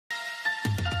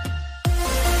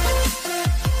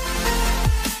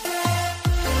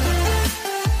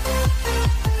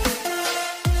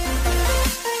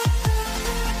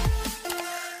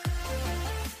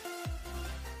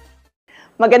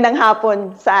Magandang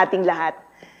hapon sa ating lahat.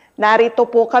 Narito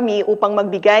po kami upang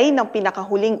magbigay ng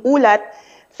pinakahuling ulat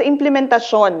sa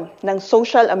implementasyon ng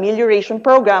Social Amelioration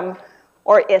Program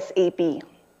or SAP.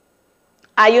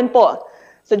 Ayon po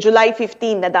sa July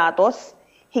 15 na datos,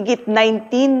 higit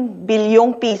 19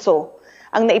 bilyong piso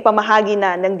ang naipamahagi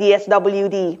na ng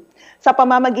DSWD sa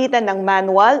pamamagitan ng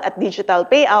manual at digital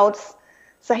payouts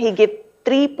sa higit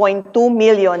 3.2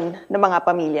 million na mga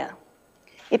pamilya.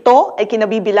 Ito ay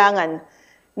kinabibilangan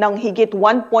ng higit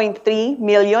 1.3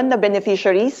 million na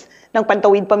beneficiaries ng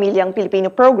Pantawid Pamilyang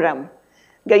Pilipino Program.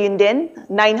 Gayun din,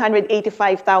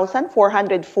 985,404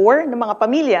 na mga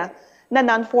pamilya na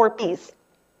non-4Ps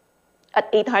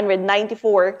at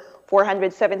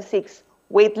 894,476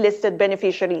 waitlisted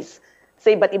beneficiaries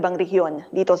sa iba't ibang rehiyon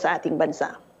dito sa ating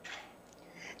bansa.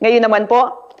 Ngayon naman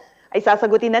po, ay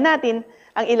sasagutin na natin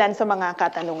ang ilan sa mga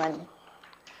katanungan.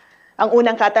 Ang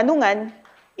unang katanungan,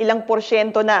 ilang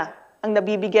porsyento na ang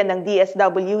nabibigyan ng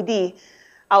DSWD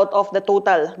out of the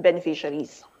total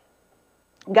beneficiaries.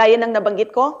 Gaya ng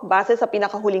nabanggit ko, base sa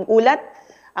pinakahuling ulat,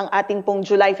 ang ating pong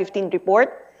July 15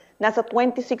 report, nasa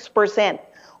 26%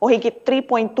 o higit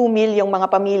 3.2 milyong mga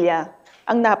pamilya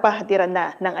ang napahatiran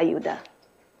na ng ayuda.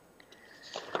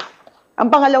 Ang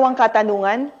pangalawang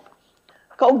katanungan,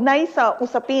 kaugnay sa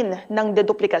usapin ng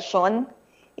deduplikasyon,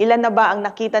 ilan na ba ang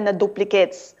nakita na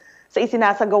duplicates sa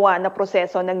isinasagawa na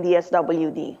proseso ng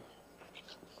DSWD?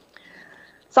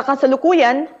 Sa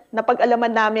kasalukuyan,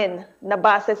 napag-alaman namin na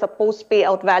base sa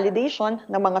post-payout validation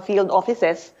ng mga field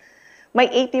offices,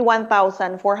 may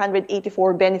 81,484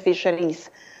 beneficiaries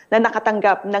na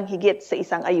nakatanggap ng higit sa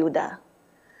isang ayuda.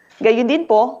 Gayun din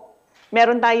po,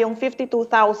 meron tayong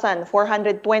 52,429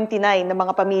 na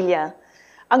mga pamilya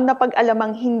ang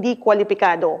napag-alamang hindi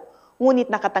kwalipikado, ngunit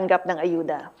nakatanggap ng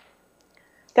ayuda.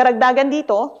 Karagdagan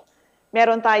dito,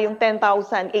 meron tayong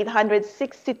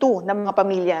 10,862 na mga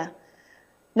pamilya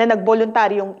na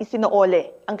nagboluntaryong isinoole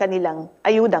ang kanilang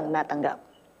ayudang natanggap.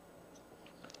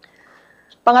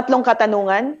 Pangatlong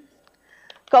katanungan,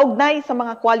 kaugnay sa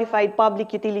mga qualified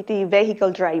public utility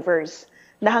vehicle drivers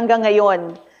na hanggang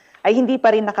ngayon ay hindi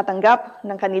pa rin nakatanggap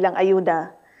ng kanilang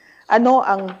ayuda. Ano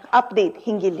ang update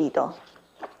hinggil dito?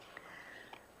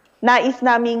 Nais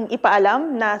naming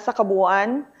ipaalam na sa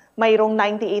kabuuan, mayroong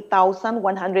 98,132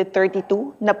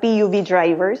 na PUV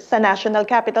drivers sa National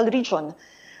Capital Region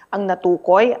ang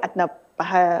natukoy at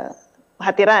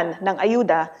napahatiran ng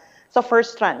ayuda sa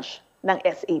first tranche ng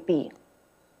SAP.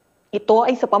 Ito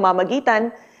ay sa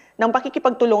pamamagitan ng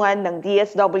pakikipagtulungan ng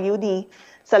DSWD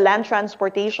sa Land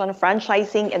Transportation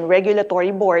Franchising and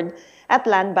Regulatory Board at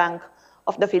Land Bank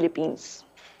of the Philippines.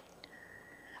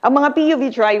 Ang mga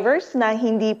PUV drivers na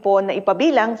hindi po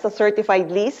naipabilang sa certified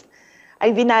list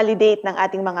ay vinalidate ng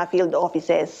ating mga field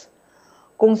offices.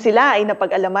 Kung sila ay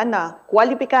napag-alaman na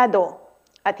kwalipikado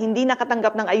at hindi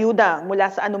nakatanggap ng ayuda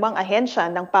mula sa anumang ahensya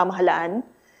ng pamahalaan,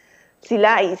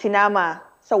 sila ay isinama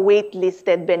sa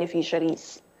waitlisted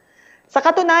beneficiaries. Sa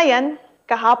katunayan,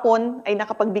 kahapon ay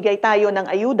nakapagbigay tayo ng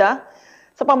ayuda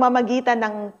sa pamamagitan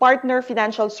ng partner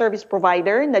financial service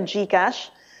provider na GCash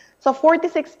sa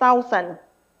 46,362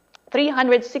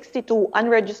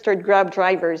 unregistered Grab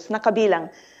drivers na kabilang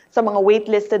sa mga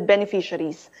waitlisted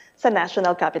beneficiaries sa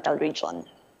National Capital Region.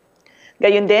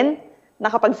 Gayun din,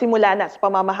 nakapagsimula na sa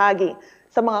pamamahagi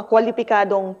sa mga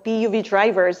kwalipikadong PUV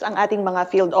drivers ang ating mga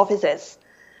field offices.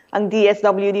 Ang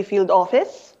DSWD Field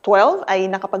Office 12 ay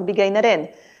nakapagbigay na rin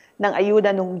ng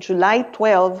ayuda noong July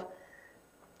 12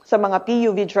 sa mga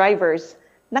PUV drivers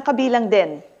na kabilang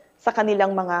din sa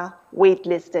kanilang mga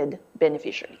waitlisted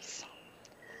beneficiaries.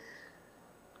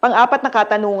 Pang-apat na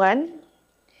katanungan,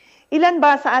 ilan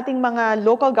ba sa ating mga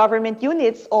local government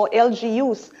units o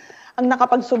LGUs ang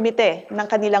nakapagsumite ng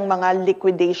kanilang mga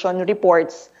liquidation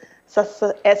reports sa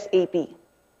SAP?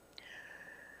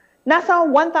 Nasa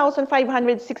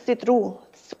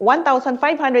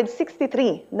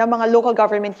 1,563 na mga local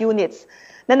government units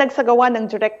na nagsagawa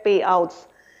ng direct payouts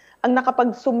ang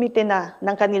nakapagsumite na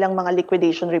ng kanilang mga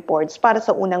liquidation reports para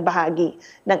sa unang bahagi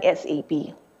ng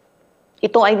SAP.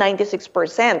 Ito ay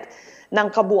 96% ng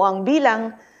kabuuang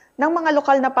bilang ng mga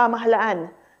lokal na pamahalaan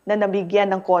na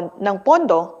nabigyan ng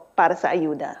pondo para sa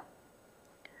ayuda.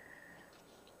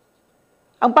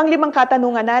 Ang panglimang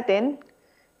katanungan natin,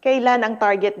 kailan ang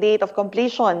target date of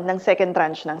completion ng second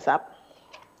tranche ng SAP?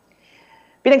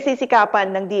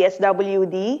 Pinagsisikapan ng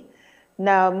DSWD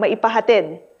na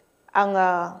maipahatid ang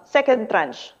second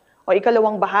tranche o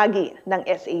ikalawang bahagi ng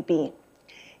SAP.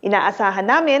 Inaasahan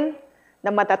namin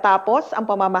na matatapos ang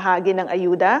pamamahagi ng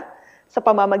ayuda sa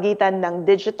pamamagitan ng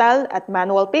digital at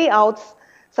manual payouts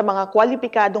sa mga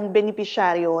kwalipikadong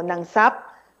benepisyaryo ng SAP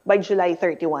by July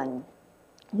 31.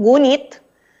 Ngunit,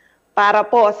 Para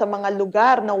po sa mga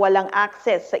lugar na walang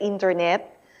access sa internet,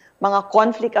 mga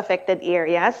conflict-affected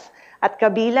areas, at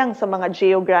kabilang sa mga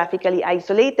geographically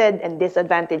isolated and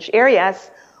disadvantaged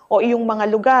areas, o yung mga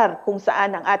lugar kung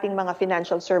saan ang ating mga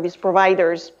financial service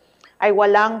providers ay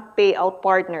walang payout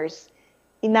partners,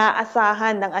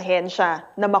 inaasahan ng ahensya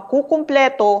na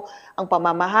makukumpleto ang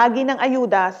pamamahagi ng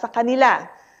ayuda sa kanila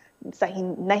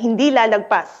na hindi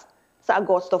lalagpas sa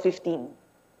Agosto 15.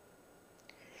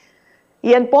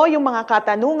 Yan po yung mga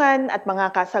katanungan at mga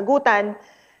kasagutan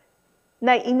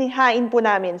na inihain po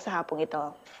namin sa hapong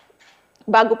ito.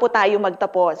 Bago po tayo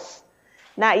magtapos,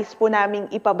 nais po naming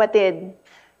ipabatid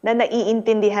na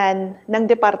naiintindihan ng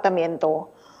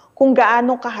departamento kung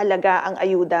gaano kahalaga ang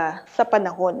ayuda sa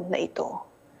panahon na ito.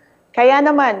 Kaya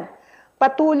naman,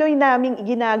 patuloy naming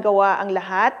ginagawa ang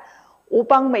lahat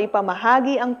upang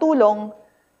maipamahagi ang tulong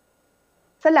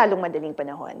sa lalong madaling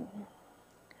panahon.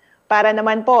 Para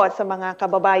naman po sa mga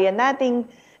kababayan nating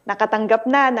nakatanggap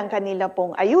na ng kanila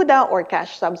pong ayuda or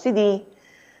cash subsidy,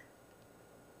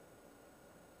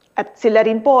 at sila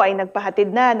rin po ay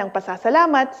nagpahatid na ng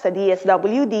pasasalamat sa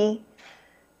DSWD,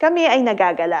 kami ay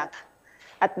nagagalak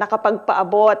at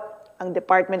nakapagpaabot ang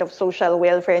Department of Social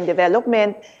Welfare and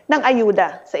Development ng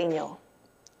ayuda sa inyo.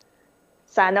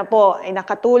 Sana po ay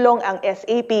nakatulong ang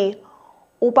SAP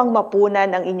upang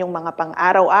mapunan ang inyong mga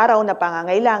pang-araw-araw na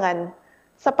pangangailangan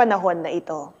sa panahon na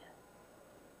ito.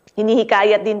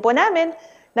 Hinihikayat din po namin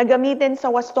na gamitin sa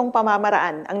wastong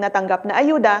pamamaraan ang natanggap na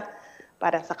ayuda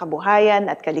para sa kabuhayan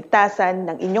at kaligtasan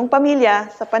ng inyong pamilya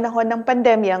sa panahon ng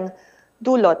pandemyang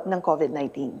dulot ng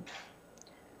COVID-19.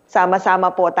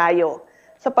 Sama-sama po tayo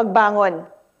sa pagbangon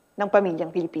ng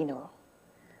pamilyang Pilipino.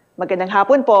 Magandang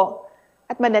hapon po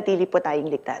at manatili po tayong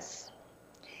ligtas.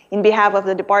 In behalf of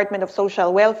the Department of Social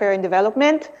Welfare and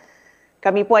Development,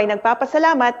 kami po ay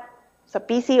nagpapasalamat sa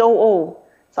PCOO,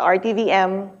 sa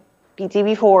RTVM,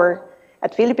 PTV4,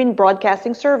 at Philippine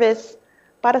Broadcasting Service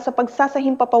para sa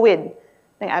pagsasahimpapawid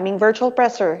ng aming virtual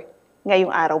presser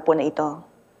ngayong araw po na ito.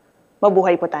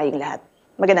 Mabuhay po tayong lahat.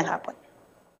 Magandang hapon.